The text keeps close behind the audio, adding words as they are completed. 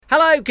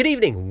Hello, good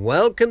evening.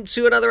 Welcome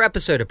to another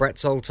episode of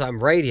Brett's Old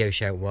Time Radio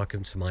Show.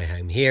 Welcome to my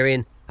home here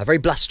in a very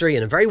blustery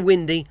and a very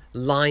windy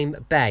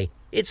Lyme Bay.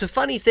 It's a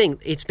funny thing,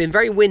 it's been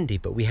very windy,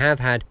 but we have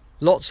had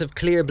lots of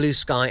clear blue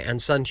sky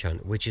and sunshine,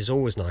 which is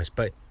always nice,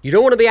 but you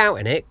don't want to be out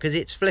in it because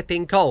it's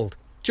flipping cold.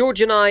 George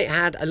and I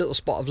had a little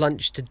spot of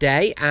lunch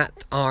today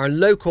at our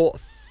local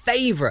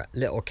favourite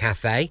little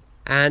cafe,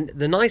 and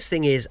the nice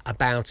thing is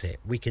about it,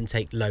 we can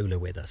take Lola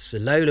with us. So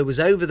Lola was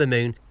over the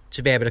moon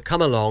to be able to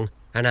come along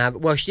and have,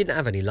 well, she didn't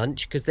have any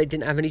lunch because they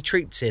didn't have any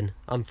treats in,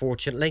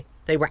 unfortunately.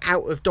 They were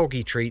out of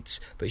doggy treats,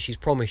 but she's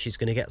promised she's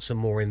going to get some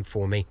more in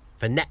for me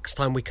for next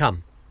time we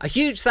come. A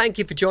huge thank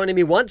you for joining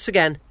me once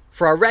again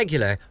for our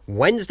regular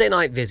Wednesday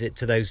night visit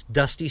to those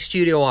dusty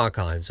studio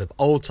archives of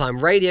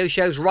old-time radio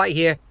shows right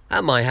here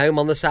at my home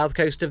on the south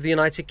coast of the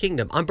United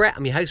Kingdom. I'm Brett,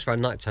 I'm your host for our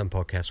Nighttime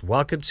Podcast.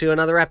 Welcome to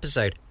another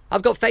episode.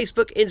 I've got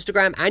Facebook,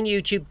 Instagram and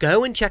YouTube.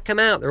 Go and check them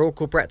out. They're all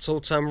called Brett's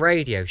Old Time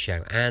Radio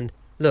Show. And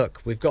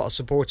look, we've got a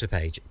supporter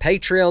page,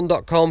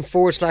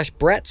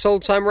 patreon.com/Brett's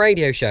Old Time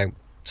Radio Show.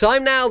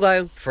 Time now,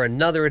 though, for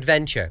another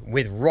adventure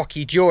with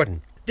Rocky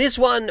Jordan. This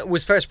one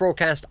was first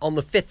broadcast on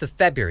the 5th of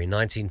February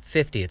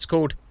 1950. It's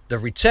called The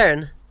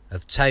Return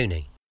of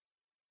Toni.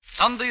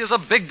 Sunday is a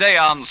big day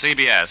on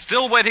CBS.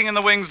 Still waiting in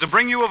the wings to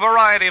bring you a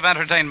variety of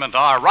entertainment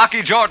are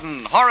Rocky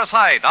Jordan, Horace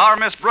Heidt, our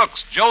Miss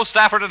Brooks, Joe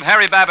Stafford and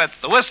Harry Babbitt,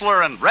 The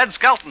Whistler and Red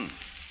Skelton.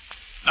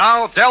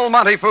 Now, Del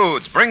Monte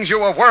Foods brings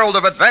you a world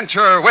of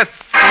adventure with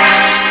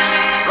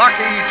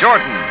Rocky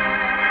Jordan.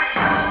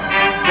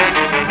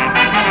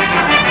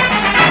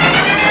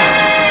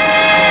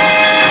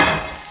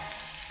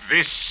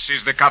 This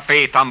is the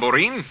Cafe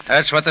Tambourine?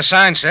 That's what the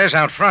sign says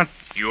out front.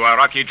 You are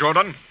Rocky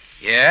Jordan?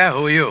 Yeah,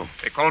 who are you?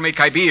 They call me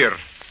Kaibir.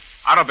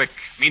 Arabic,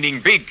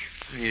 meaning big.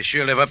 You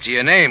sure live up to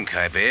your name,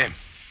 Kaibir.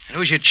 And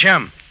who's your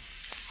chum?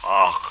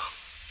 Hawk.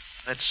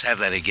 Let's have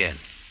that again.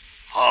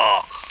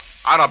 Hawk.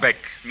 Arabic,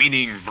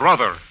 meaning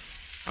brother.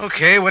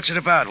 Okay, what's it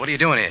about? What are you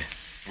doing here?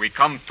 We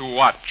come to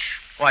watch.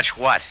 Watch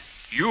what?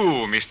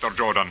 You, Mr.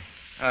 Jordan.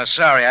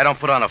 Sorry, I don't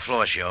put on a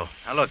floor show.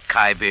 Now, look,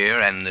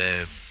 Kaibir and,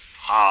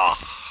 Hawk.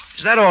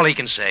 Is that all he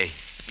can say?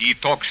 He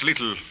talks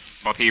little,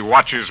 but he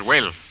watches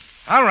well.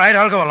 All right,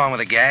 I'll go along with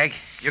the gag.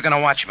 You're going to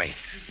watch me.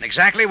 And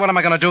exactly what am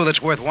I going to do that's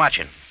worth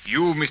watching?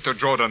 You, Mr.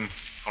 Jordan,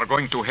 are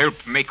going to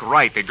help make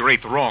right a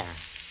great wrong.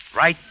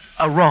 Right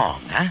or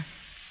wrong, huh?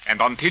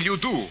 And until you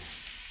do,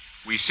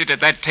 we sit at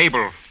that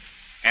table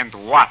and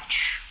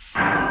watch.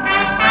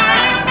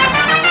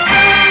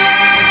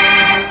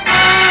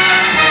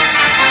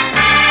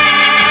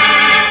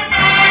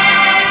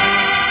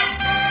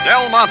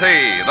 Del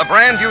Monte, the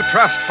brand you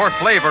trust for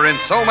flavor in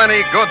so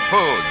many good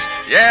foods.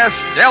 Yes,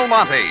 Del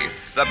Monte,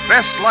 the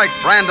best-liked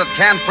brand of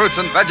canned fruits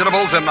and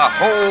vegetables in the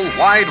whole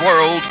wide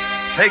world,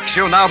 takes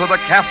you now to the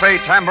Cafe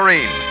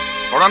Tambourine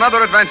for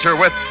another adventure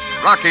with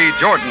Rocky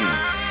Jordan.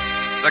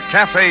 The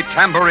Cafe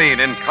Tambourine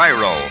in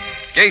Cairo,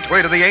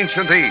 gateway to the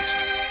ancient East,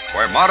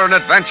 where modern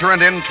adventure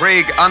and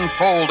intrigue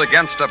unfold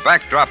against a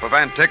backdrop of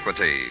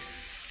antiquity.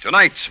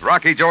 Tonight's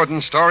Rocky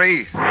Jordan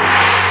story,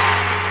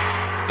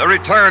 The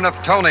Return of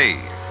Toni.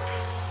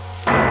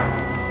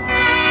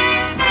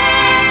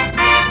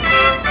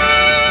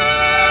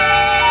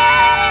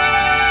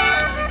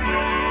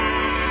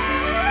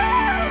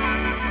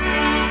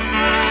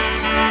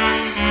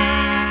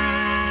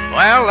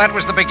 Well, that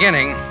was the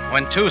beginning,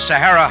 when two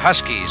Sahara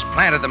Huskies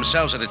planted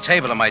themselves at a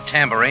table in my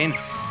tambourine,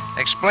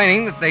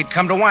 explaining that they'd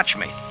come to watch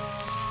me.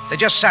 They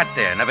just sat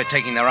there, never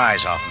taking their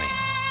eyes off me.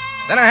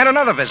 Then I had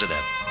another visitor.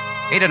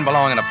 He didn't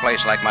belong in a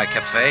place like my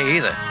cafe,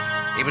 either.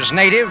 He was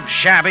native,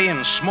 shabby,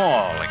 and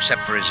small,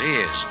 except for his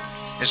ears.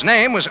 His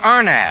name was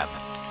Arnab,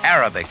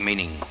 Arabic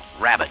meaning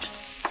rabbit.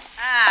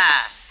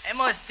 A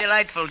most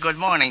delightful good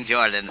morning,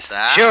 Jordan,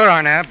 sir. Sure,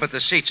 Arnab, but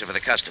the seats are for the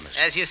customers.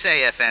 As you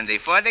say, Effendi,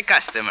 for the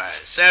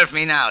customers. Serve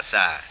me now,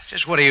 sir.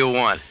 Just what do you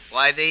want?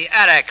 Why, the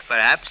arak,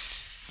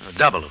 perhaps. A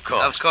double, of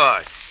course. Of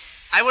course.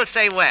 I will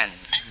say when.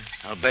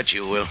 I'll bet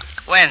you will.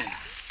 When?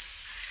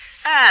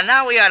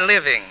 Now we are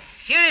living.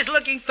 Here is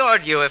looking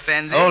toward you,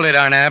 Effendi. Hold it,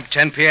 Arnab.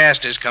 10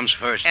 piastres comes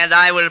first. And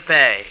I will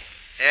pay.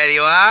 There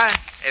you are.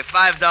 A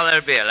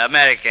 $5 bill,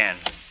 American.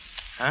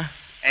 Huh?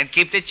 And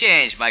keep the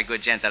change, my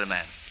good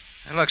gentleman.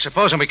 Now, look,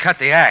 supposing we cut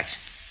the act.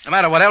 No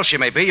matter what else you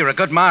may be, you're a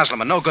good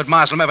Muslim, and no good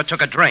Muslim ever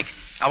took a drink.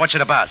 Now, what's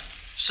it about?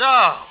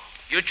 So,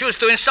 you choose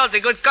to insult a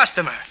good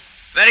customer.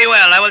 Very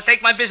well, I will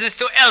take my business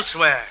to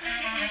elsewhere.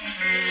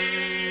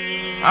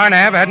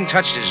 Arnab hadn't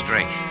touched his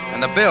drink,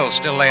 and the bill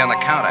still lay on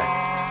the counter.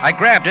 I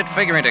grabbed it,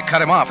 figuring to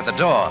cut him off at the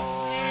door.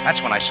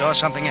 That's when I saw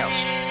something else.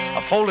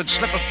 A folded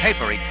slip of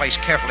paper he'd placed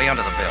carefully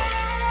under the bill.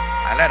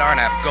 I let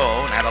Arnab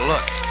go and had a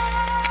look.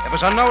 There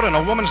was a note in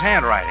a woman's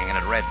handwriting, and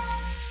it read,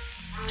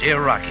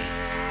 Dear Rocky,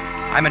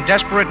 I'm in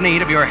desperate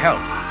need of your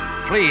help.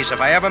 Please, if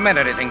I ever meant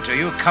anything to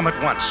you, come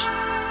at once.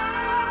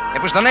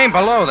 It was the name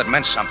below that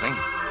meant something.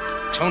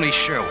 Toni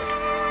Sherwood.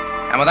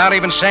 And without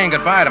even saying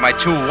goodbye to my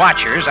two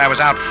watchers, I was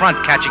out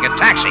front catching a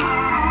taxi.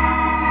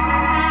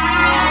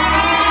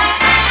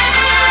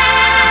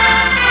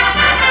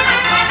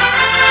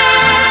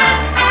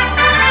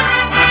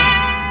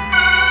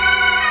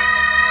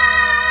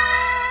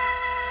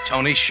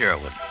 Toni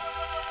Sherwood.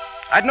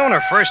 I'd known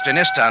her first in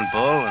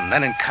Istanbul and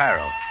then in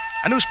Cairo.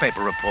 A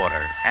newspaper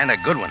reporter, and a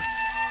good one.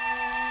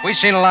 We'd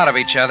seen a lot of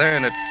each other,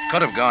 and it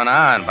could have gone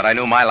on, but I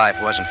knew my life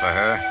wasn't for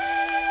her.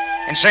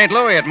 In St.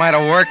 Louis, it might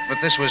have worked, but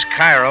this was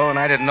Cairo, and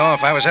I didn't know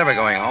if I was ever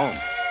going home.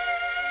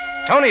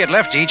 Toni had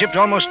left Egypt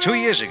almost 2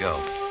 years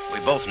ago. We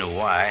both knew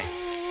why.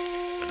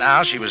 But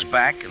now she was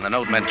back, and the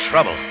note meant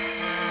trouble.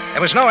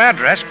 There was no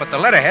address, but the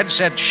letterhead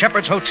said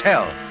Shepherd's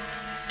Hotel.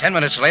 10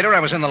 minutes later, I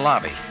was in the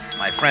lobby.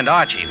 My friend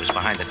Archie was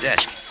behind the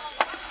desk.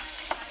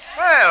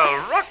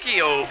 Well,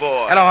 Rocky, old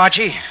boy. Hello,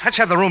 Archie. Let's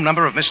have the room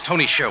number of Miss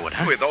Toni Sherwood,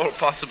 huh? With all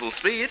possible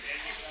speed.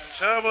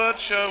 Sherwood.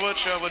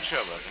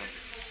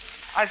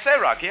 I say,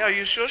 Rocky, are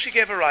you sure she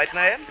gave a right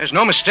name? There's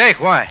no mistake.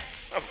 Why?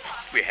 Oh,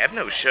 we have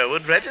no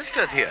Sherwood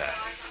registered here.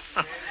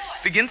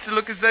 Begins to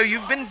look as though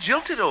you've been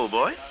jilted, old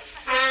boy.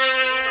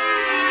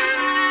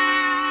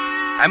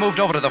 I moved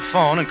over to the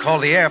phone and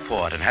called the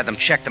airport and had them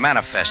check the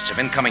manifests of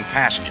incoming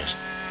passengers.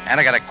 And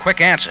I got a quick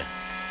answer.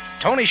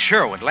 Toni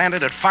Sherwood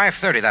landed at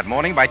 5:30 that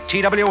morning by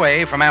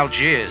TWA from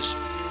Algiers.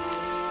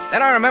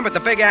 Then I remembered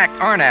the big act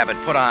Arnab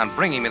had put on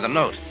bringing me the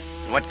note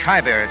and what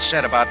Khyber had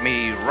said about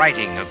me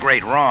righting a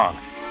great wrong.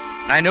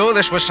 And I knew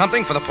this was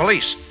something for the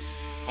police.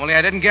 Only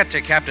I didn't get to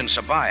Captain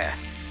Sabaya.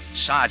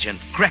 Sergeant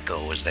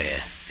Greco was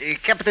there.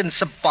 Captain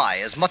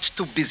Sabaya is much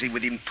too busy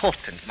with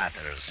important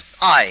matters.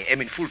 I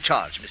am in full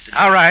charge, Mr.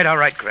 All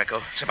right,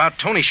 Greco. It's about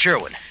Toni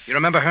Sherwood. You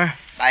remember her?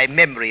 My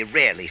memory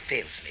rarely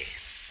fails me.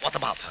 What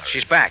about her?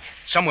 She's back,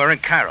 somewhere in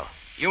Cairo.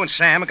 You and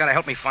Sam are going to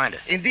help me find her.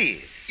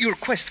 Indeed. Your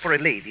quest for a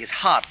lady is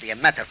hardly a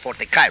matter for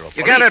the Cairo police.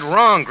 You got it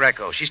wrong,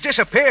 Greco. She's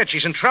disappeared.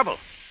 She's in trouble.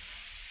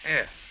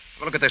 Here,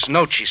 have a look at this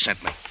note she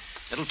sent me.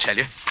 It'll tell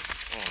you.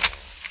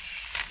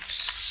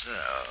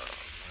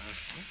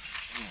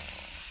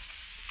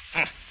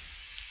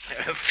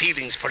 Her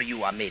feelings for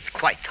you are made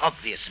quite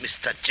obvious,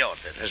 Mr.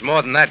 Jordan. There's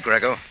more than that,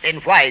 Greco.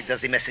 Then why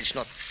does the message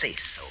not say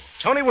so?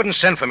 Toni wouldn't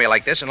send for me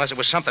like this unless it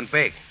was something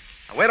big.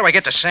 Now, where do I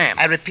get to Sam?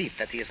 I repeat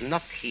that he is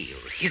not here.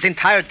 His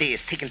entire day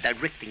is taken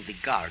directing the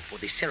guard for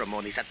the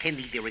ceremonies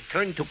attending the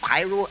return to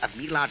Cairo of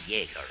Milad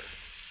Yeager.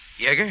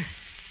 Yeager?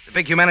 The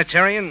big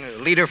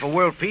humanitarian, leader for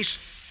world peace?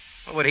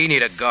 What would he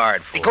need a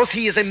guard for? Because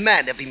he is a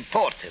man of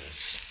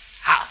importance.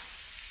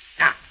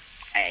 Now,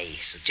 I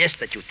suggest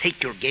that you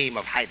take your game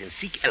of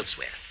hide-and-seek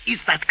elsewhere.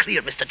 Is that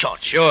clear, Mr.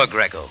 George? Sure,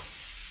 Greco.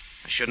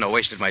 I shouldn't have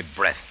wasted my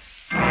breath.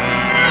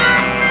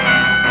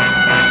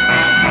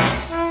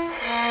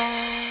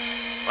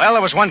 Well,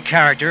 there was one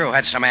character who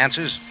had some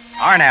answers.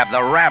 Arnab,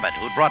 the rabbit,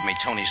 who'd brought me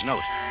Toni's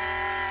note.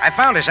 I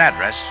found his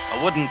address,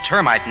 a wooden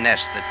termite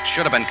nest that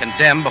should have been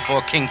condemned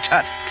before King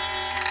Tut.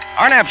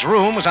 Arnab's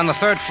room was on the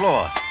 3rd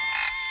floor.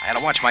 I had to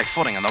watch my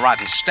footing on the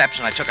rotten steps,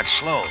 and I took it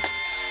slow.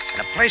 In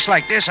a place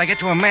like this, I get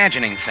to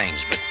imagining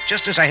things, but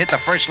just as I hit the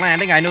first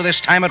landing, I knew this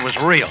time it was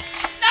real. No!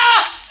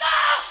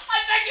 I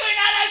beg you in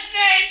Allah's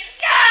name!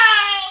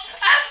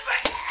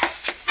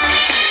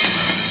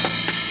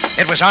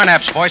 No! It was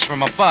Arnab's voice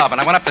from above,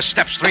 and I went up the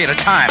steps 3 at a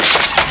time.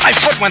 My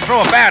foot went through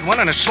a bad one,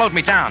 and it slowed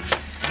me down.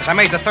 As I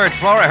made the 3rd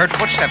floor, I heard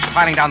footsteps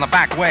piling down the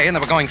back way, and they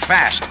were going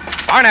fast.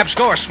 Arnab's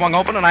door swung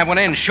open, and I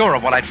went in, sure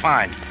of what I'd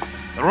find.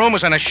 The room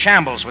was in a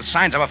shambles with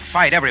signs of a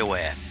fight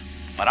everywhere.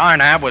 But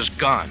Arnab was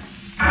gone.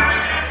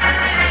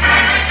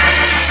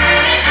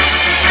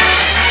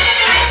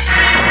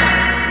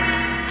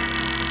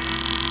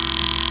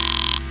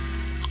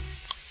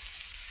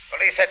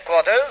 Police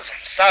headquarters,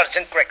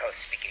 Sergeant Greco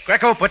speaking.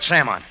 Greco, put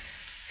Sam on.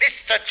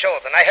 Mr.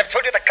 Jordan, I have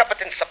told you that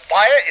Captain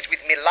Sabaya is with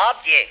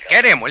Milad Yeager.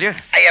 Get him, will you?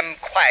 I am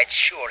quite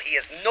sure he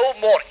is no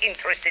more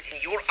interested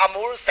in your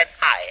amours than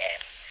I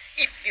am.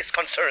 If this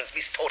concerns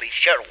Miss Toni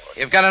Sherwood.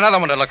 You've got another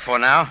one to look for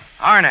now.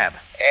 Arnab.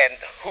 And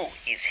who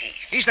is he?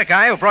 He's the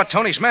guy who brought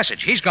Toni's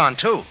message. He's gone,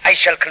 too. I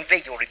shall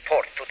convey your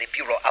report to the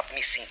Bureau of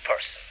Missing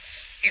Persons.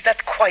 Is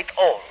that quite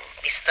all,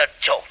 Mr.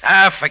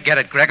 Jordan? Forget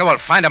it, Greco. I'll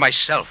find her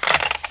myself.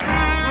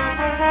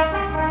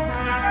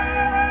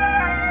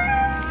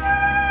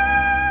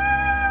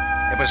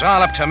 It was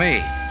all up to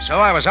me, so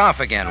I was off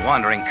again,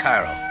 wandering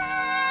Cairo.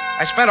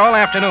 I spent all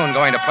afternoon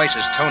going to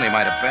places Toni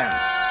might have been,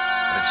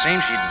 but it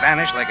seemed she'd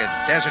vanished like a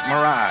desert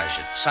mirage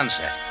at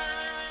sunset.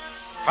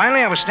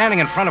 Finally, I was standing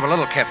in front of a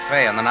little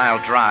cafe on the Nile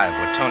Drive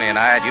where Toni and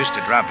I had used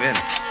to drop in.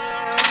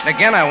 And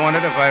again, I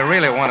wondered if I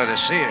really wanted to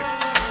see her,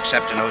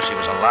 except to know she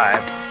was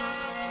alive.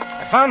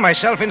 I found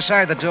myself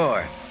inside the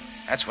door.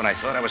 That's when I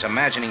thought I was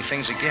imagining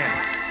things again.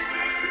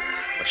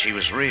 But she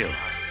was real.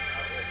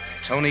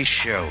 Toni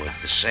Sherwood,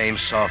 the same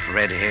soft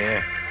red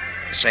hair,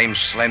 the same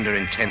slender,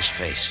 intense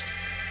face.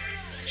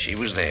 She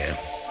was there,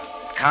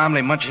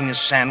 calmly munching a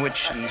sandwich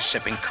and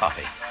sipping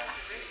coffee.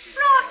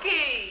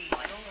 Rocky!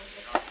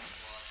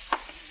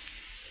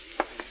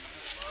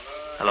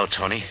 Hello,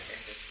 Toni.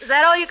 Is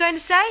that all you're going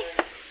to say?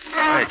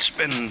 It's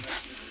been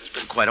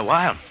quite a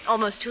while.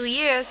 Almost 2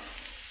 years.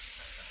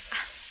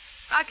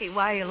 Rocky,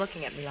 why are you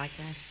looking at me like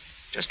that?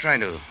 Just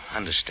trying to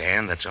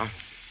understand, that's all.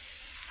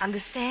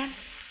 Understand?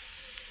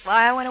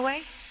 Why I went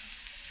away?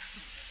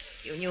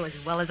 You knew as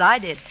well as I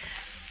did.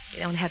 You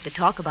don't have to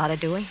talk about it,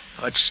 do we?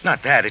 Oh, it's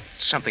not that. It's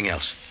something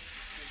else.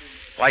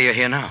 Why are you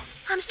here now?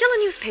 I'm still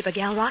a newspaper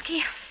gal,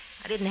 Rocky.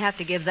 I didn't have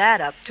to give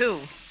that up,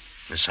 too.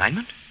 An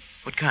assignment?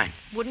 What kind?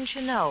 Wouldn't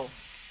you know?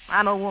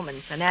 I'm a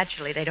woman, so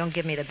naturally they don't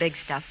give me the big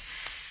stuff.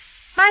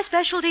 My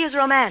specialty is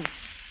romance.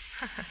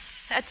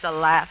 That's a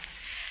laugh.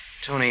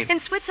 Toni. In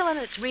Switzerland,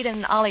 it's Rita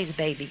and Ollie's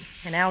baby.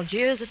 In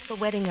Algiers, it's the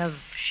wedding of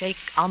Sheikh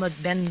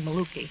Ahmed Ben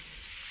Malouki.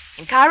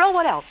 In Cairo,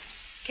 what else?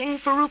 King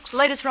Farouk's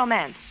latest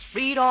romance.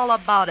 Read all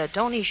about it.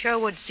 Toni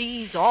Sherwood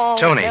sees all...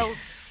 Toni,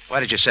 why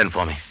did you send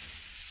for me?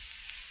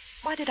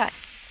 Why did I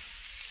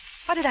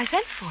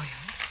send for you?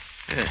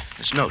 Yeah,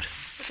 this note.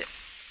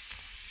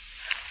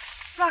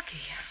 Rocky,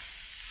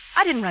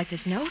 I didn't write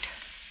this note.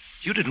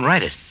 You didn't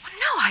write it. Oh,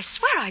 no, I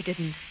swear I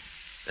didn't.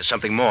 There's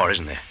something more,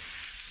 isn't there?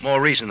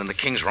 More reason than the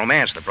king's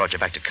romance that brought you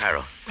back to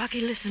Cairo.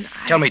 Rocky, listen,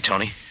 Tell me,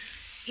 Toni.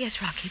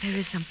 Yes, Rocky, there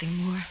is something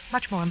more.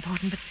 Much more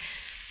important, but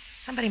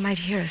somebody might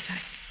hear us.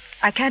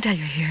 I can't tell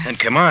you here. Then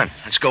come on.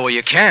 Let's go where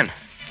you can.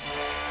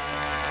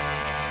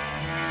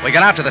 We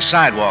got out to the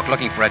sidewalk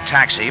looking for a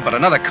taxi, but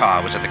another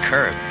car was at the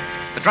curb.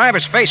 The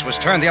driver's face was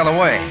turned the other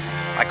way.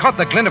 I caught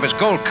the glint of his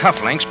gold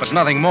cufflinks, but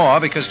nothing more,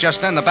 because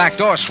just then the back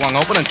door swung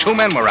open and 2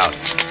 men were out.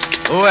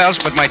 Who else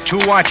but my 2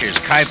 watchers,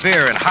 Kai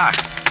Beer and Ha?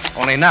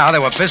 Only now they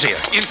were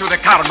busier. Into the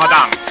car,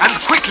 madame, and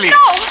quickly.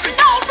 No,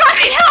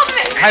 Rocky, help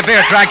me! Kai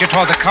Beer dragged her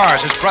toward the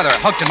cars. His brother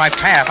hugged in my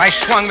path. I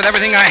swung with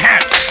everything I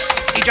had.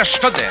 He just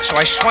stood there, so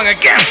I swung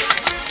again.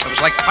 It was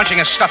like punching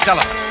a stuffed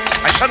elephant.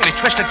 I suddenly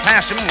twisted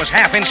past him and was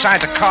half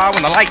inside the car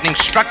when the lightning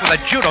struck with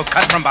a judo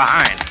cut from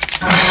behind.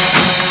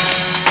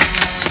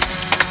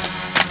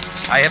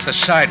 I hit the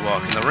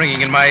sidewalk, and the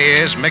ringing in my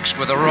ears mixed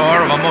with the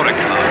roar of a motor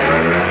car.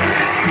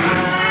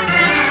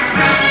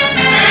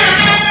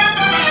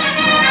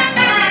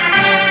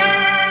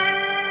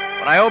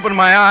 When I opened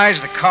my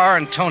eyes, the car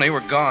and Toni were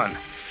gone.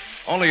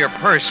 Only her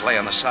purse lay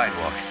on the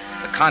sidewalk,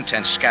 the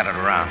contents scattered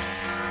around.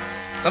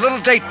 The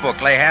little date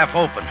book lay half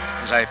open.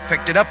 As I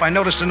picked it up, I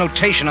noticed a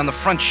notation on the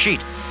front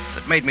sheet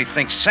that made me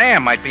think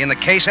Sam might be in the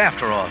case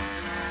after all.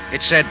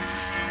 It said,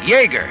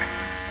 Jaeger,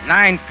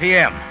 9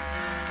 p.m.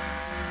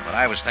 But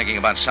I was thinking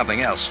about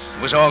something else.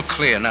 It was all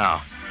clear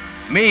now.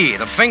 Me,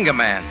 the finger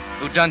man,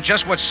 who'd done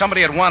just what somebody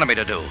had wanted me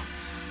to do.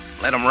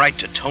 Led him right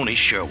to Toni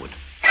Sherwood.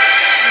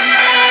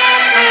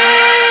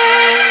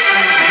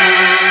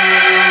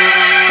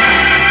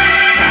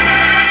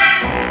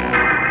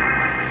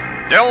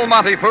 Del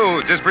Monte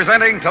Foods is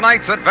presenting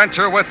tonight's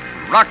adventure with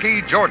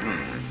Rocky Jordan.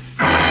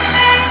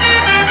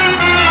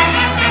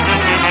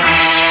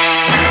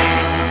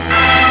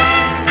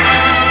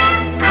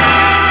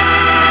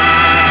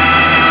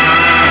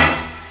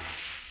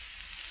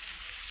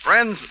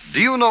 Friends,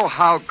 do you know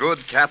how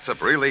good catsup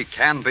really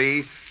can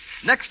be?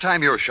 Next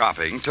time you're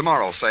shopping,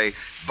 tomorrow, say,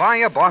 buy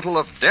a bottle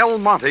of Del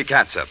Monte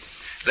catsup.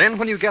 Then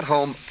when you get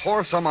home,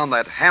 pour some on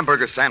that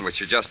hamburger sandwich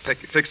you're just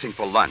fixing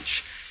for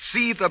lunch.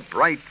 See the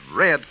bright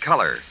red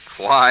color.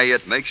 Why,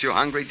 it makes you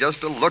hungry just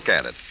to look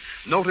at it.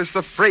 Notice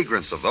the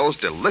fragrance of those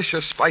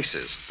delicious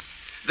spices.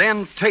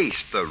 Then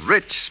taste the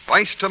rich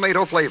spiced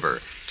tomato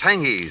flavor.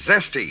 Tangy,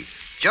 zesty,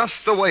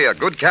 just the way a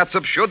good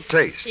catsup should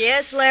taste.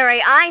 Yes,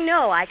 Larry, I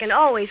know I can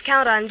always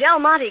count on Del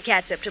Monte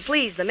catsup to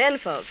please the men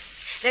folks.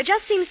 There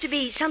just seems to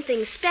be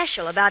something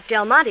special about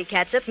Del Monte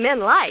catsup men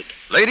like.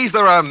 Ladies,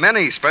 there are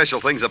many special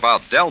things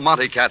about Del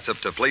Monte catsup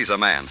to please a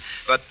man.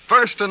 But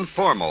first and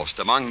foremost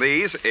among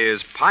these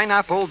is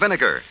pineapple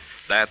vinegar.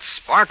 That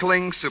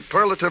sparkling,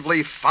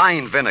 superlatively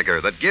fine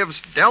vinegar that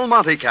gives Del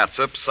Monte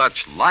catsup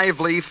such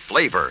lively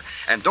flavor.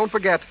 And don't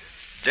forget,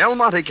 Del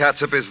Monte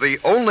catsup is the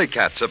only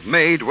catsup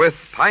made with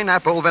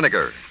pineapple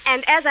vinegar.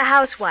 And as a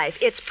housewife,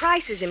 its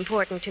price is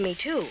important to me,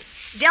 too.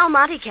 Del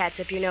Monte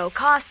catsup, you know,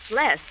 costs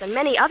less than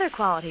many other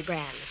quality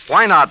brands.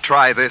 Why not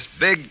try this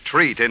big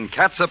treat in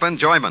catsup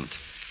enjoyment?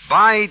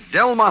 Buy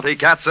Del Monte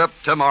catsup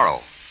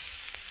tomorrow.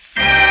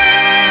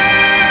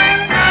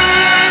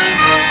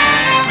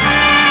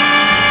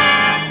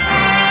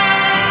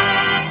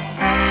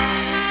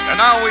 And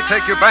now we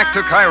take you back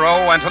to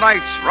Cairo and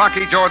tonight's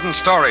Rocky Jordan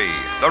story,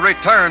 The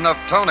Return of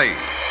Toni.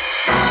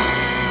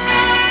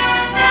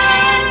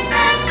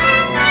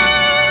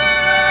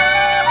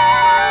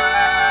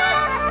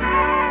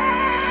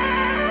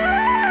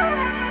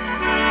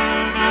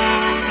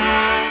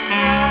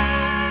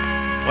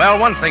 Well,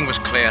 one thing was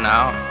clear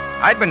now.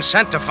 I'd been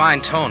sent to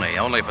find Toni,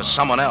 only for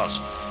someone else.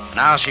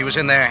 Now she was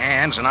in their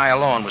hands, and I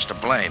alone was to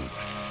blame.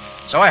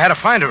 So I had to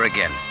find her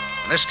again.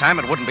 This time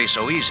it wouldn't be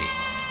so easy.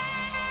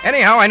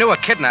 Anyhow, I knew a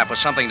kidnap was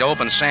something to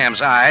open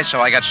Sam's eyes,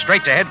 so I got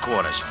straight to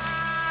headquarters.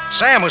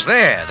 Sam was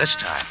there this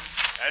time.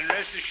 And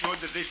rest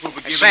assured that this will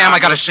be given... Sam, I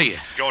gotta see you.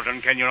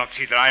 Jordan, can you not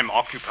see that I'm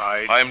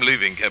occupied? I'm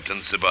leaving,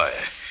 Captain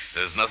Sibaya.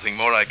 There's nothing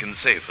more I can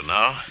say for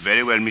now.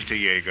 Very well, Mr.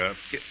 Jaeger.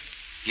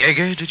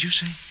 Jaeger, did you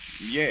say?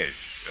 Yes.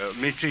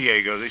 Mr.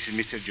 Jaeger, this is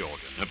Mr.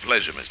 Jordan. A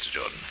pleasure, Mr.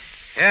 Jordan.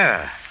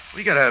 Yeah,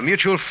 we got a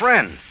mutual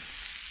friend.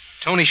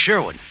 Toni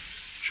Sherwood.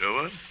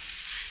 Sherwood?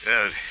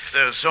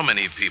 There are so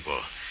many people.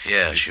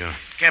 Yeah, sure.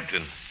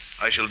 Captain,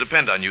 I shall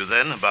depend on you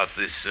then about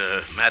this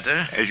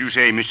matter. As you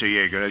say, Mr.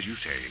 Jaeger, as you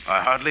say.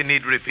 I hardly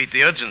need repeat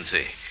the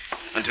urgency.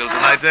 Until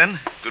tonight, then.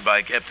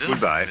 Goodbye, Captain.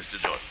 Goodbye. Mr.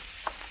 Jordan.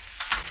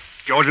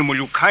 Jordan, will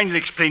you kindly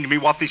explain to me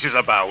what this is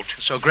about?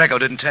 So Grego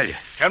didn't tell you.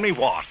 Tell me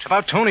what?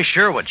 About Toni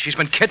Sherwood. She's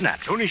been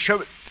kidnapped. Toni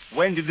Sherwood?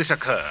 When did this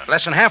occur?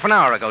 Less than half an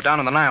hour ago, down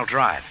on the Nile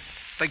Drive.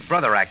 Big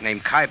brother act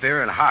named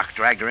Kybir and Hawk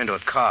dragged her into a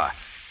car.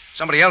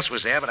 Somebody else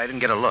was there, but I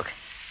didn't get a look.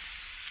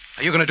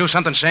 Are you going to do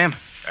something, Sam?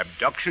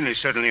 Abduction is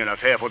certainly an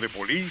affair for the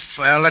police.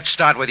 Well, let's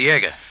start with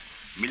Yeager.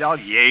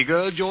 Millard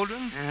Yeager,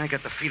 Jordan? I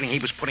got the feeling he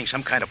was putting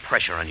some kind of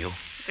pressure on you.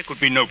 There could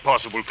be no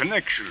possible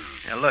connection.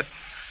 Now, look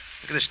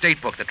at this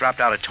date book that dropped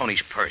out of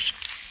Tony's purse.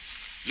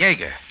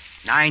 Yeager,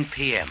 9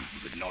 p.m.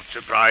 But not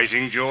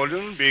surprising,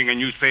 Jordan. Being a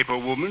newspaper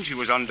woman, she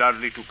was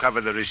undoubtedly to cover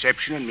the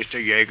reception in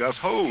Mr. Yeager's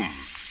home.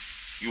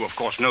 You, of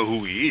course, know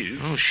who he is.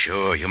 Oh,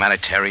 sure.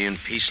 Humanitarian,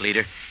 peace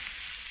leader.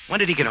 When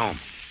did he get home?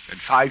 At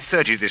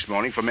 5:30 this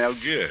morning from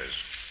Algiers.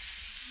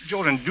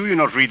 Jordan, do you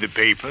not read the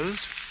papers?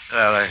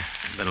 Well,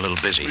 I've been a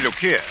little busy. Look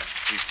here.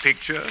 His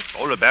picture.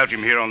 All about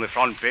him here on the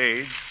front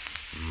page.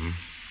 Mm-hmm.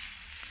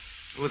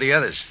 Who are the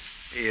others?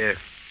 The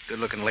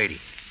good-looking lady.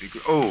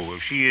 Oh,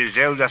 she is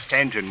Zelda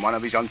Stanton, one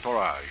of his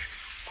entourage.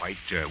 Quite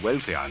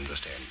wealthy, I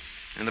understand.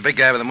 And the big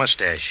guy with the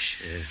mustache,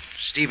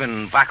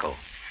 Stephen Vacco.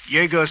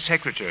 Yeager's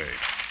secretary.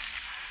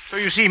 So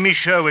you see, Miss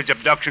Sherwood's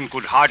abduction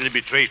could hardly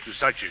be traced to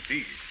such a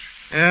deed.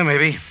 Yeah,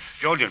 maybe.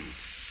 Jordan,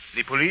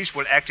 the police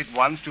will act at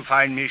once to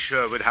find Miss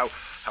Sherwood.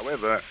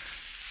 However,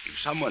 if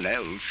someone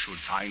else should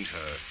find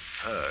her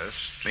first...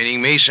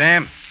 Meaning me,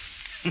 Sam?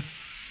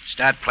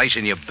 Start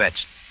placing your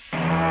bets.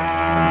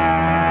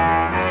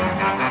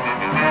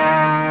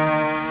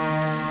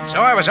 So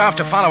I was off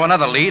to follow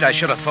another lead I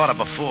should have thought of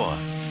before.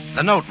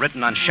 The note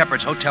written on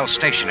Shepard's hotel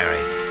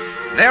stationery.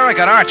 There I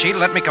got Archie to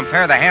let me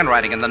compare the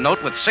handwriting in the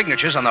note with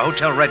signatures on the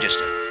hotel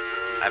register.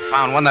 I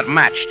found one that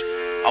matched.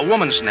 A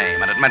woman's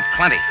name, and it meant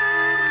plenty.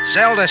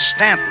 Zelda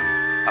Stanton,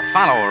 a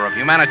follower of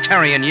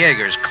humanitarian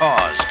Yeager's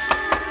cause.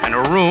 And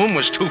her room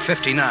was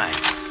 259.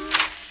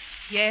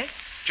 Yes?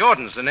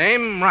 Jordan's the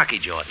name, Rocky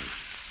Jordan.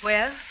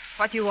 Well,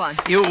 what do you want?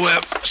 You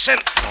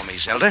sent for me,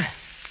 Zelda.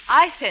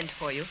 I sent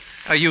for you.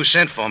 You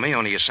sent for me,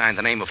 only you signed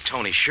the name of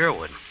Toni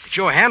Sherwood. It's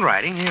your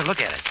handwriting. Here,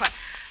 look at it. What?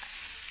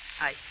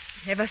 I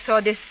never saw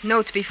this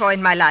note before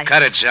in my life.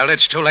 Cut it, Zelda.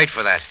 It's too late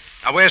for that.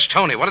 Now, where's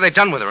Toni? What have they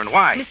done with her, and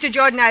why? Mr.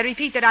 Jordan, I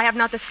repeat that I have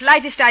not the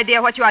slightest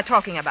idea what you are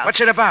talking about. What's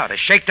it about? A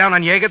shakedown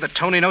on Yeager that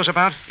Toni knows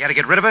about? You had to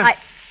get rid of her?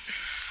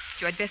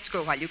 You had best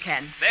go while you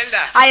can.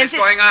 Zelda, what's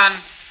going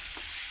on?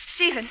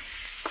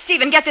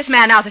 Stephen, get this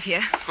man out of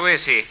here. Who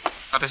is he?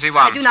 What does he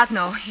want? I do not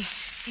know.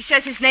 He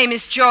says his name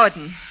is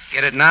Jordan.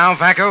 Get it now,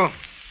 Vacco?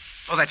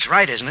 Oh, that's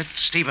right, isn't it?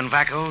 Stephen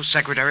Vacco,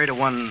 secretary to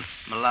one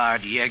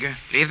Millard Yeager.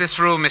 Leave this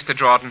room, Mr.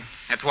 Jordan,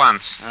 at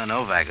once. Oh,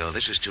 no, Vacco,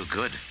 this is too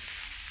good.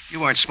 You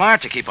weren't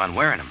smart to keep on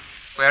wearing them.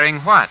 Wearing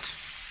what?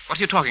 What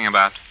are you talking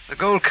about? The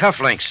gold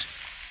cufflinks.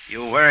 You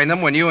were wearing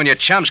them when you and your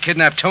chums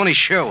kidnapped Toni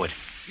Sherwood.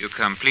 You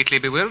completely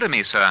bewilder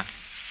me, sir.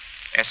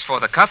 As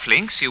for the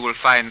cufflinks, you will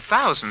find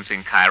thousands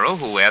in Cairo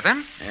who wear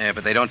them. Yeah,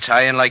 but they don't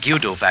tie in like you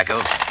do,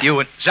 Vacco. You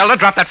and... Zelda,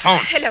 drop that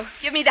phone. Hello.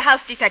 Give me the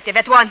house detective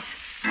at once.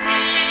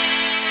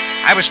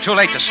 I was too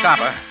late to stop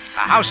her.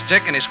 A house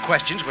dick and his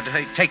questions would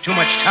take too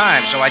much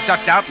time, so I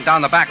ducked out and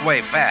down the back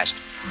way fast.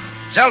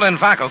 Zelda and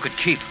Vacco could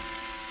keep.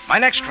 My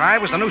next try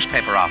was the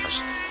newspaper office.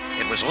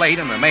 It was late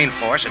and the main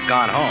force had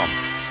gone home.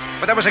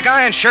 But there was a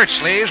guy in shirt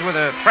sleeves with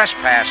a press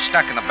pass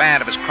stuck in the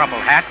band of his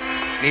crumpled hat,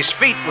 and his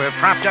feet were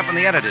propped up on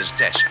the editor's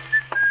desk.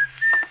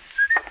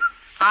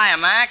 Hiya,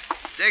 Mac.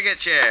 Take a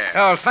chair.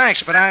 Oh,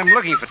 thanks, but I'm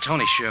looking for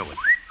Toni Sherwood.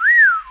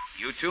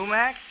 You too,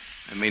 Mac?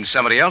 I mean,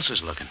 somebody else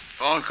is looking.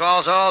 Phone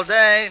calls all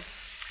day.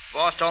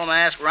 Boss told him to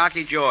ask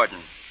Rocky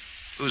Jordan.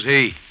 Who's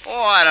he?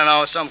 Oh, I don't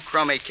know, some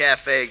crummy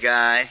cafe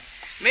guy.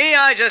 Me,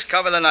 I just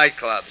cover the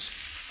nightclubs.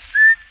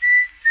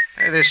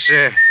 Hey, this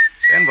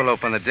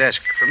envelope on the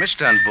desk from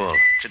Istanbul.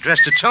 It's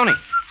addressed to Toni.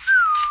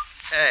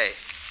 Hey,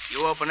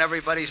 you open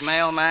everybody's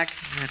mail, Mac?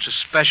 It's a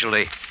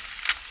specialty.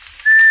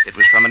 It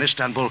was from an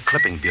Istanbul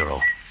clipping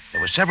bureau.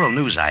 There were several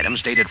news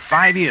items dated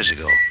 5 years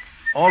ago.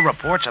 All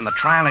reports on the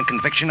trial and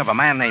conviction of a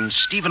man named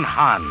Stephen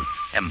Hahn,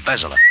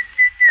 embezzler.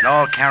 And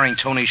all carrying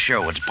Toni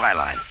Sherwood's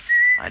byline.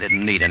 I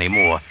didn't need any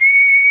more.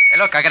 Hey,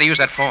 look, I gotta use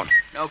that phone.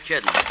 No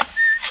kidding.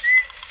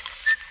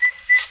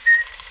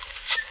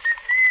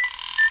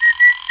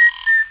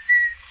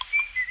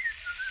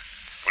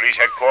 Police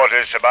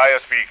headquarters, Sabaya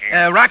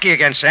speaking. Rocky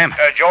again, Sam.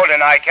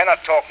 Jordan, I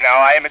cannot talk now.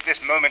 I am at this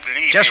moment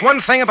leaving. Just one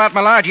thing about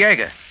Millard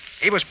Yeager.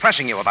 He was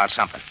pressing you about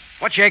something.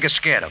 What's Yeager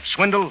scared of?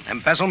 Swindle?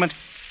 Embezzlement?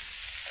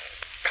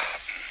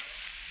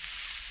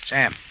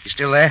 Sam, you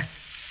still there?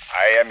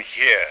 I am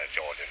here,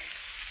 Jordan.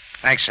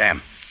 Thanks,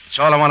 Sam. That's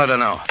all I wanted to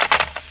know.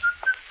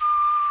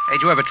 Hey,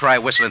 did you ever try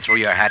whistling through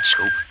your hat,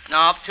 Scoop?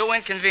 No, too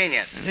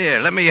inconvenient. Here,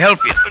 let me help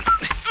you.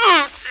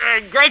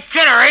 Great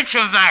kidder, ain't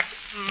you, Mac?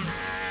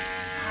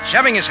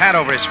 Shoving his hat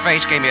over his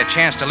face gave me a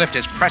chance to lift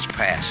his press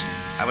pass.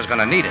 I was going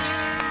to need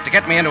it to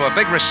get me into a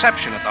big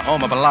reception at the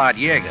home of Millard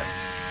Yeager.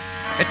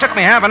 It took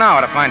me half an hour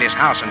to find his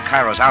house in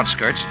Cairo's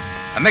outskirts,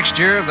 a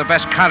mixture of the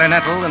best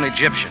continental and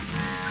Egyptian,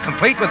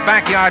 complete with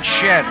backyard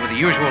shed with the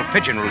usual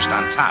pigeon roost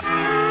on top.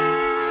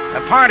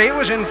 The party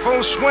was in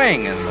full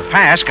swing, and the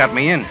pass got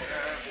me in.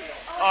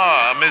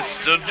 Ah,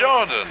 Mr.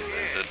 Jordan,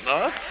 is it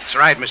not? That's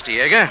right, Mr.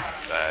 Yeager.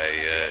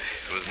 I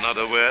was not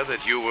aware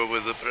that you were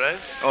with the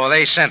press. Oh,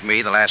 they sent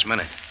me the last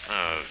minute.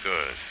 Oh,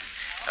 good.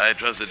 I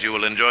trust that you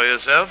will enjoy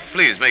yourself.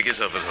 Please make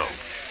yourself at home.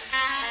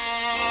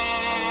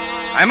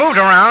 I moved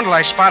around till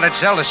I spotted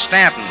Zelda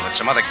Stanton with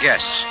some other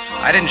guests.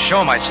 I didn't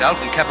show myself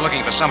and kept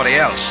looking for somebody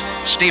else,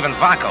 Stephen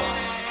Vacco.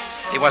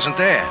 He wasn't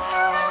there.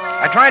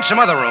 I tried some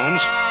other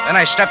rooms, then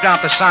I stepped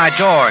out the side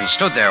door and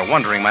stood there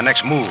wondering my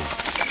next move.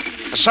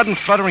 A sudden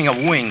fluttering of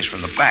wings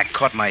from the back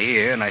caught my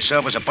ear, and I saw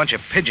it was a bunch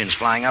of pigeons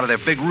flying out of their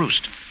big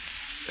roost.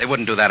 They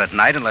wouldn't do that at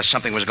night unless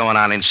something was going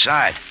on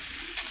inside.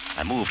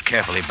 I moved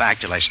carefully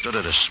back till I stood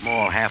at a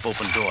small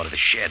half-open door to the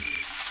shed.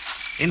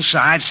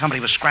 Inside, somebody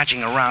was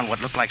scratching around what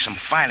looked like some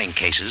filing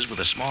cases with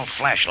a small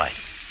flashlight.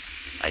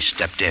 I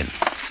stepped in.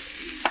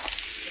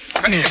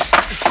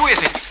 Who is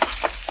it?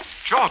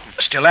 Jordan.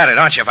 Still at it,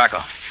 aren't you,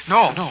 Vacco?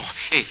 No.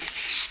 Hey,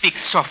 speak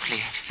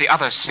softly. The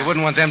others... You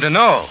wouldn't want them to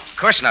know. Of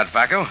course not,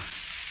 Vacco.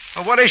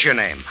 Well, what is your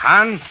name?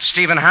 Hahn?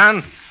 Stephen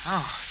Hahn?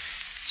 Oh,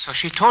 so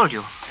she told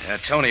you.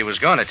 Toni was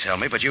going to tell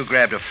me, but you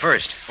grabbed her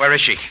first. Where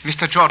is she?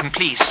 Mr. Jordan,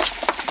 please.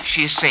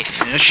 She is safe.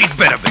 She'd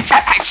better be.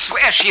 I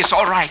swear she is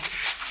all right.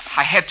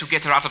 I had to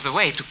get her out of the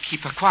way to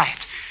keep her quiet.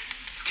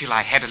 Till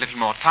I had a little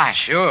more time.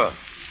 Sure.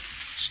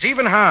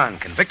 Stephen Hahn,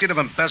 convicted of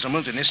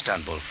embezzlement in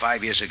Istanbul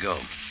 5 years ago.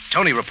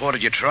 Toni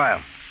reported your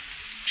trial.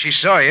 She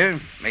saw you.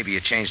 Maybe you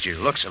changed your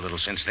looks a little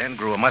since then,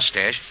 grew a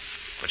mustache.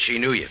 But she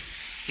knew you.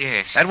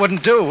 Yes. That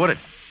wouldn't do, would it?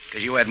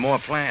 Because you had more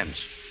plans.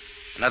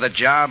 Another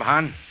job,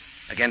 Hahn?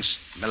 Against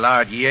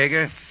Millard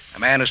Yeager? A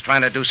man who's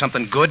trying to do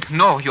something good?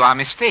 No, you are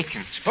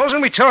mistaken.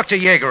 Supposing we talk to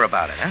Yeager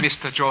about it, huh?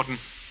 Mr. Jordan,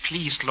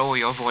 please lower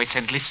your voice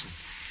and listen.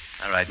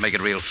 All right, make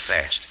it real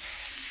fast.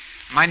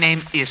 My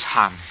name is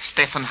Hahn,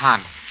 Stefan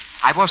Hahn.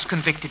 I was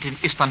convicted in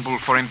Istanbul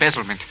for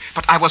embezzlement,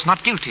 but I was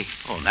not guilty.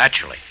 Oh,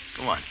 naturally.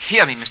 Go on.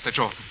 Hear me, Mr.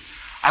 Jordan.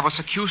 I was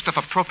accused of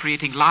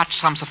appropriating large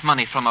sums of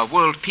money from a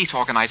world peace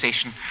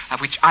organization of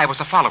which I was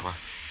a follower.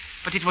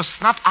 But it was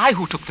not I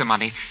who took the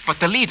money, but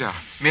the leader,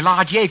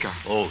 Millard Yeager.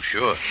 Oh,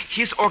 sure.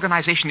 His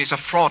organization is a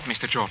fraud,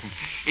 Mr. Jordan.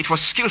 It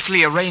was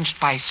skillfully arranged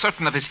by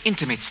certain of his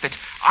intimates that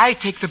I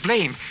take the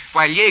blame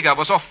while Yeager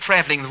was off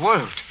traveling the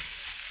world.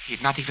 He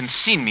had not even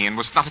seen me and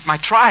was not at my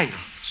trial.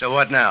 So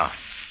what now?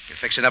 You're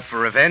fixing up for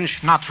revenge?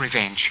 Not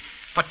revenge,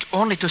 but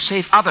only to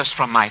save others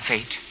from my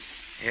fate.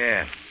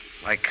 Yeah,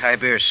 like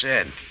Khyber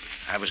said,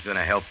 I was going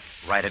to help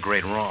right a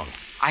great wrong.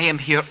 I am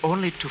here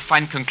only to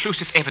find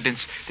conclusive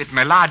evidence that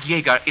Millard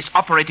Yeager is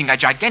operating a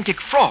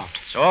gigantic fraud.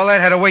 So all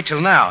that had to wait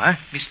till now, huh?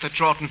 Mr.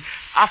 Jordan,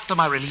 after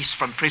my release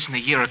from prison a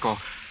year ago,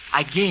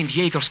 I gained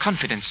Yeager's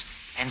confidence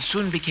and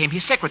soon became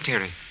his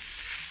secretary.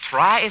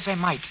 Try as I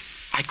might,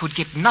 I could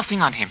get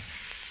nothing on him.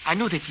 I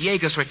knew that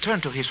Yeager's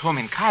return to his home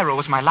in Cairo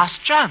was my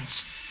last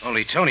chance.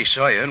 Only Toni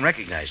saw you and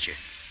recognized you.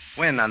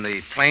 When, on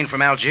the plane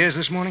from Algiers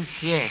this morning?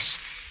 Yes.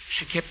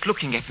 She kept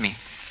looking at me.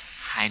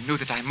 I knew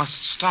that I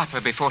must stop her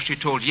before she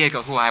told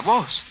Yeager who I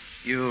was.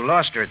 You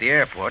lost her at the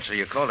airport, so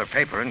you called her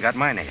paper and got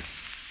my name.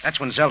 That's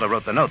when Zelda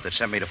wrote the note that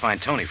sent me to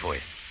find Toni for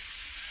you.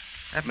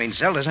 That means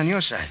Zelda's on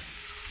your side.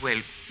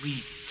 Well,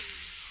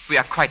 we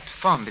are quite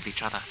fond of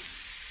each other.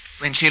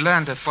 When she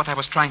learned of what I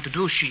was trying to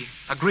do, she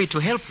agreed to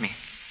help me.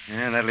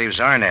 Yeah, that leaves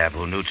Arnab,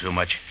 who knew too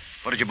much.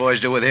 What did you boys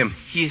do with him?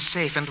 He is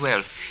safe and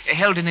well,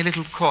 held in a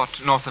little court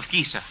north of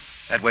Giza.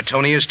 That where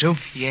Toni is, too?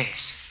 Yes.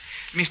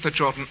 Mr.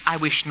 Jordan, I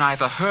wish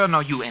neither her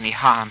nor you any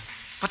harm.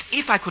 But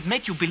if I could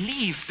make you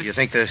believe that... You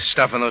think the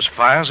stuff in those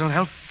files will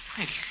help?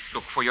 Well,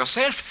 look for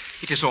yourself.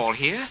 It is all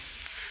here.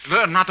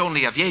 Learn not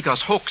only of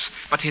Yeager's hoax,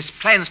 but his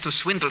plans to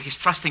swindle his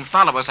trusting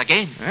followers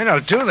again. And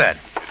I'll do that.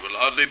 It will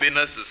hardly be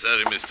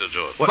necessary, Mr.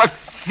 Jordan. What?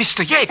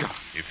 Mr. Yeager!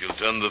 If you'll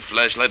turn the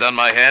flashlight on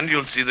my hand,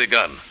 you'll see the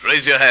gun.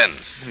 Raise your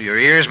hands. Your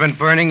ears been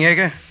burning,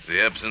 Yeager?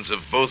 The absence of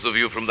both of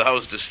you from the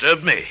house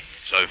disturbed me,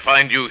 so I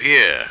find you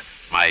here.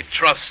 My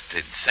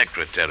trusted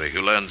secretary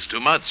who learns too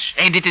much.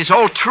 And it is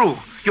all true.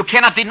 You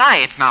cannot deny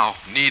it now.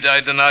 Need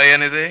I deny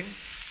anything?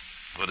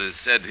 What is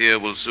said here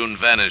will soon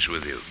vanish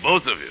with you,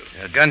 both of you.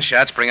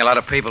 Gunshots bring a lot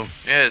of people.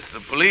 Yes, the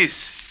police.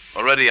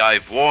 Already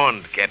I've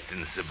warned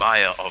Captain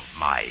Sabaya of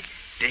my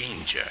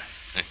danger.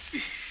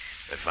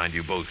 I find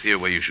you both here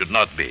where you should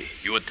not be.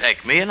 You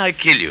attack me and I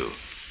kill you.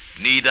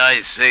 Need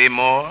I say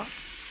more?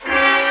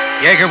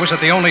 Yeager was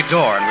at the only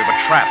door and we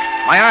were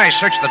trapped. My eyes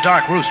searched the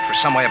dark roost for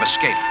some way of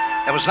escape.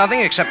 There was nothing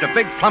except a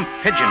big plump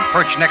pigeon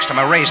perched next to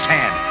my raised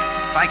hand.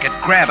 If I could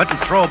grab it and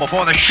throw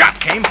before the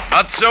shot came...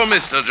 Not so,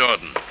 Mr.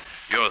 Jordan.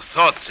 Your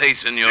thoughts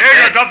hasten your...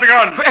 Yeager, drop the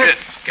gun.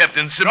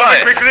 Captain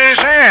Sabaya. Quickly.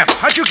 Sam,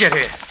 how'd you get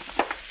here?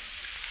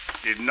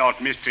 Did not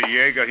Mr.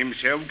 Yeager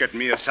himself get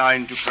me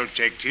assigned to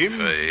protect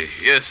him?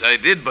 Yes, I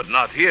did, but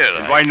not here.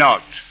 And why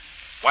not?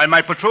 While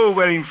my patrol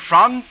were in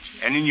front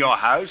and in your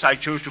house, I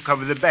chose to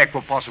cover the back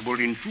for possible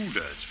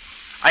intruders.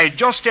 I had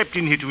just stepped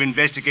in here to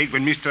investigate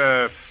when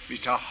Mr.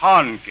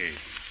 Hahn came.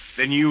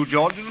 Then you,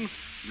 Jordan,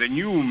 then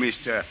you,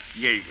 Mr.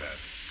 Yeager.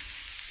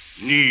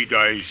 Need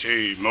I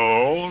say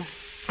more?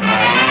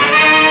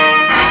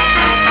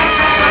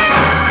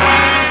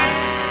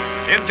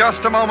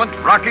 just a moment,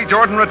 Rocky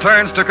Jordan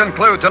returns to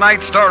conclude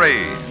tonight's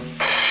story.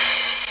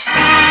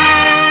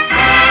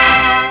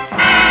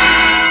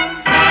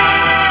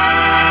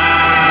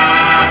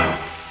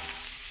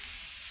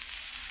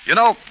 You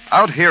know,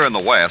 out here in the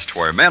West,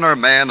 where men are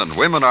men and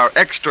women are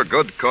extra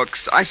good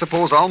cooks, I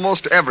suppose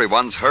almost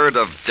everyone's heard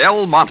of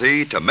Del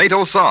Monte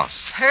tomato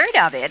sauce. Heard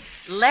of it?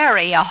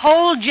 Larry, a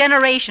whole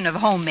generation of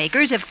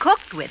homemakers have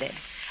cooked with it.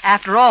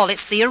 After all,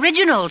 it's the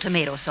original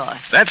tomato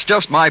sauce. That's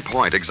just my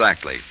point,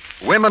 exactly.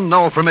 Women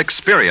know from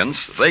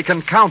experience they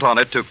can count on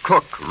it to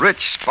cook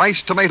rich,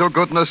 spiced tomato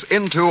goodness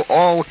into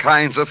all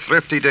kinds of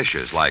thrifty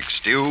dishes like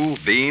stew,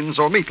 beans,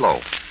 or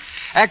meatloaf.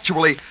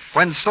 Actually,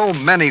 when so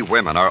many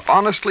women are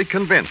honestly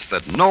convinced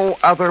that no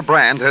other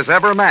brand has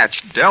ever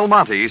matched Del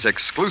Monte's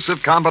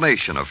exclusive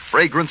combination of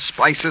fragrant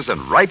spices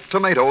and ripe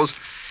tomatoes,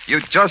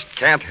 you just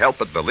can't help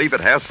but believe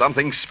it has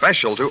something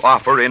special to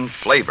offer in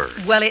flavor.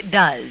 Well, it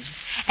does.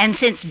 And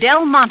since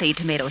Del Monte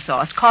tomato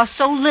sauce costs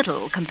so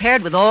little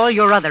compared with all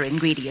your other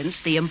ingredients,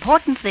 the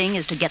important thing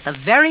is to get the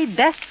very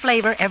best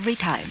flavor every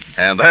time.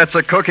 And that's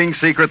a cooking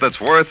secret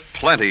that's worth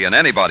plenty in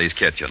anybody's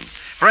kitchen.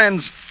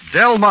 Friends,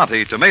 Del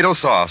Monte tomato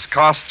sauce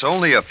costs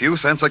only a few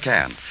cents a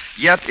can,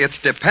 yet its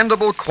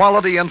dependable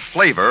quality and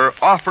flavor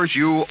offers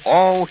you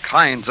all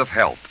kinds of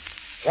help.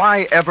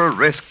 Why ever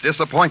risk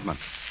disappointment?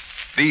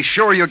 Be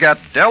sure you get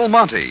Del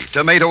Monte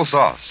tomato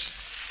sauce.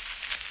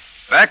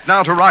 Back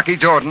now to Rocky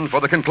Jordan for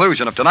the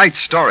conclusion of tonight's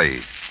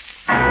story.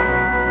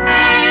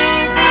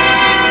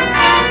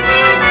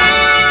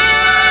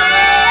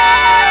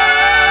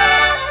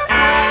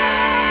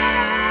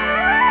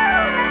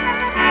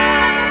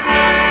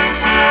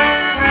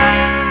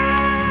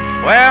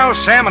 Well,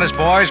 Sam and his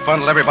boys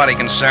bundled everybody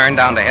concerned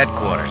down to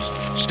headquarters.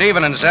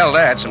 Stephen and Zelda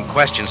had some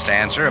questions to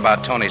answer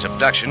about Tony's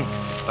abduction,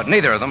 but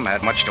neither of them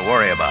had much to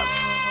worry about.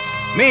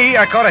 Me,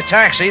 I caught a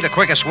taxi the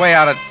quickest way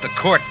out of the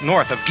court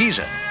north of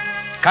Giza.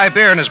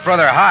 Kybir and his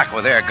brother Hawk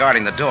were there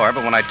guarding the door,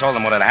 but when I told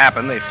them what had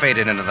happened, they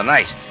faded into the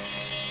night.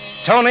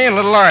 Tony and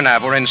little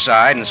Arnab were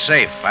inside and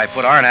safe. I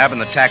put Arnab in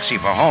the taxi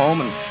for home,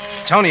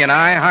 and Tony and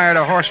I hired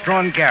a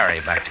horse-drawn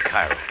Gary back to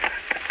Cairo.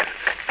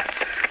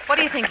 What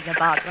are you thinking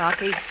about,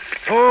 Rocky?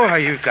 Oh,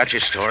 you've got your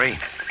story.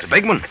 It's a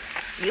big one.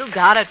 You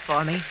got it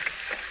for me.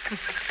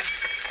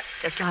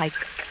 Just like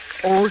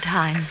old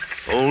times.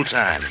 Old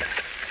time.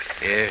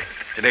 Yeah,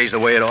 today's the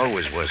way it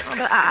always was. Oh,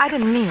 but I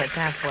didn't mean it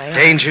that way.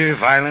 Danger,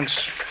 violence.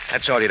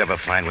 That's all you'd ever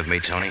find with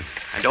me, Tony.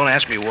 And don't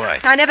ask me why.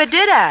 I never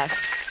did ask.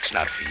 It's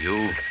not for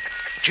you.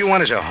 What you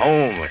want is a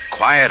home, a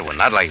quiet one,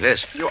 not like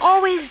this. You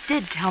always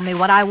did tell me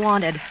what I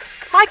wanted.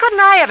 Why couldn't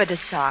I ever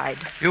decide?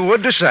 You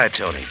would decide,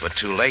 Tony, but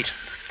too late.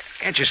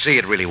 Can't you see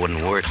it really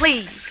wouldn't work?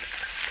 Please.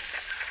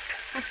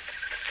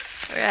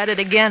 We're at it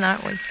again,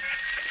 aren't we?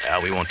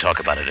 Well, we won't talk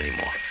about it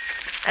anymore.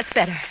 That's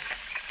better.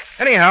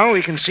 Anyhow,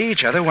 we can see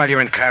each other while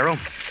you're in Cairo.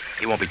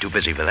 You won't be too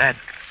busy for that.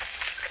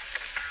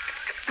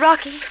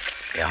 Rocky.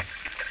 Yeah?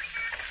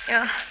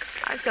 Yeah,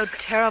 I'm so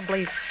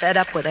terribly fed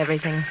up with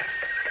everything.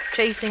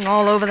 Chasing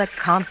all over the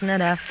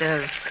continent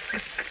after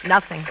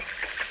nothing.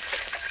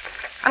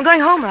 I'm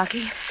going home,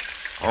 Rocky.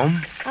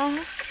 Home?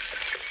 Mm-hmm.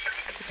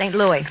 To St.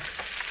 Louis.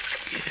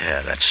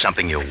 Yeah, that's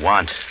something you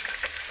want.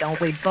 Don't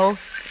we both?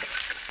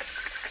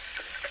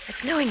 It's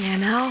snowing there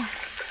now.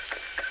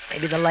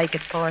 Maybe the lake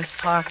at Forest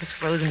Park is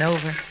frozen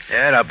over.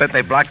 Yeah, I'll bet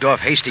they blocked off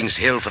Hastings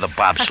Hill for the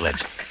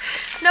bobsleds.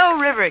 No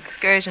river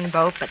excursion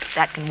boat, but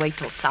that can wait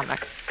till summer.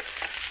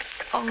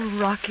 Oh,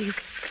 Rocky,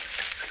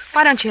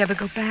 why don't you ever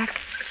go back?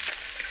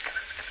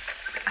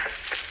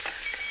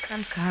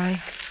 I'm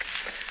sorry.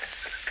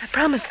 I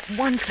promised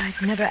once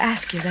I'd never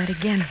ask you that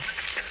again.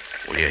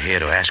 Well, you're here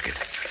to ask it.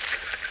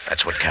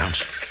 That's what counts.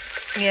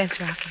 Yes,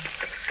 Rocky.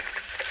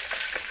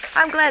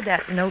 I'm glad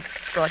that note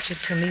brought you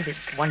to me this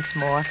once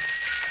more.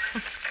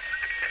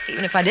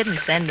 Even if I didn't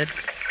send it.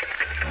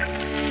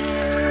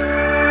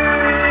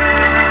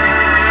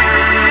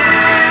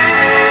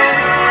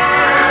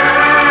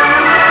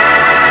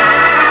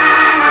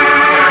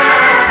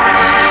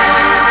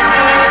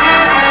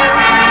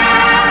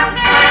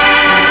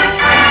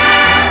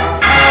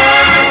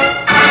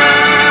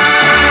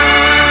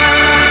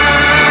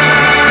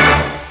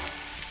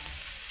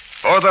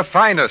 For the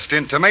finest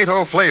in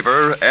tomato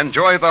flavor,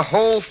 enjoy the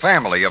whole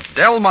family of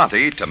Del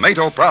Monte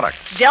tomato products.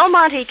 Del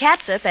Monte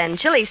catsup and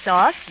chili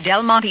sauce.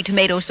 Del Monte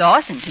tomato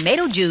sauce and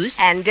tomato juice.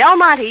 And Del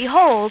Monte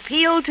whole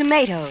peeled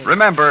tomatoes.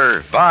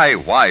 Remember, buy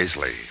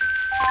wisely.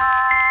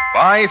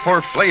 Buy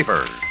for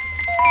flavor.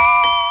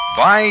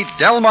 Buy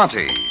Del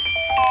Monte.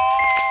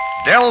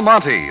 Del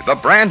Monte, the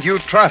brand you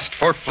trust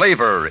for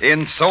flavor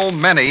in so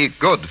many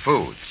good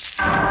foods.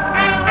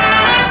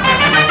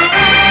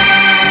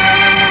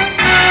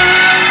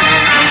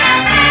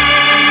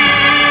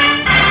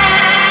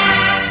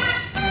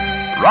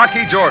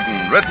 Rocky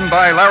Jordan, written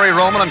by Larry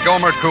Roman and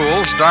Gomer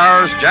Cool,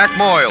 stars Jack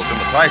Moyles in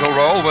the title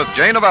role with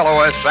Jay Novello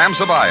as Sam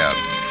Sabaya,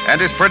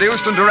 and is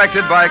produced and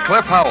directed by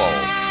Cliff Howell,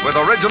 with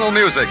original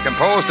music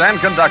composed and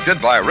conducted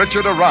by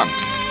Richard Arant.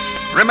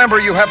 Remember,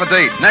 you have a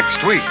date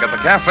next week at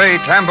the Cafe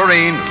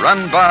Tambourine,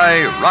 run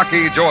by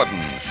Rocky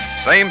Jordan.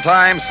 Same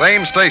time,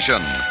 same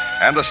station.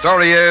 And the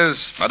story is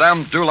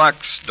Madame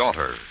Dulac's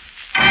Daughter.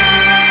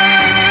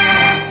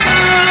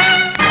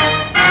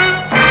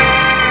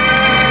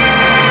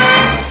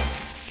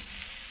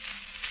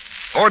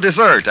 For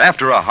dessert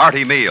after a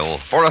hearty meal,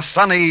 for a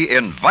sunny,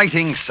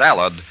 inviting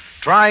salad,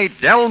 try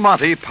Del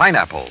Monte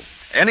Pineapple.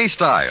 Any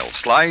style,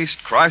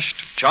 sliced, crushed,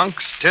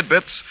 chunks,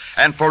 tidbits,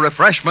 and for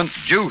refreshment,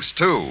 juice,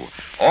 too.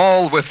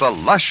 All with the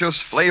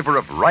luscious flavor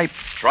of ripe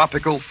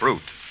tropical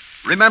fruit.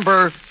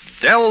 Remember,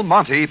 Del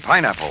Monte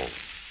Pineapple.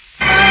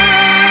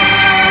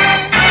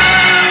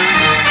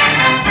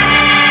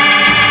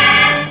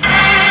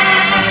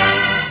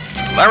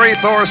 Larry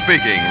Thor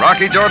speaking.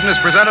 Rocky Jordan is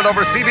presented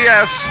over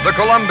CBS, the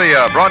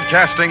Columbia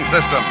Broadcasting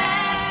System.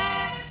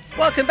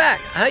 Welcome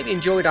back. I hope you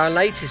enjoyed our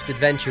latest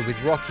adventure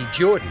with Rocky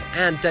Jordan.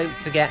 And don't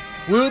forget,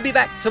 we'll be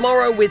back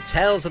tomorrow with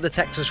Tales of the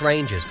Texas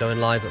Rangers, going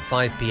live at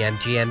 5 p.m.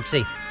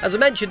 GMT. As I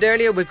mentioned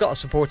earlier, we've got a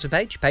supporter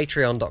page,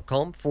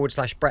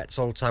 patreon.com/Brett's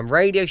Old Time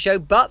Radio Show.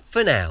 But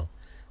for now,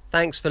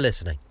 thanks for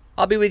listening.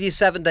 I'll be with you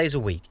 7 days a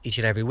week, each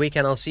and every week,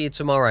 and I'll see you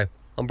tomorrow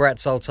on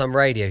Brett's Old Time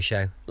Radio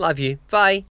Show. Love you. Bye.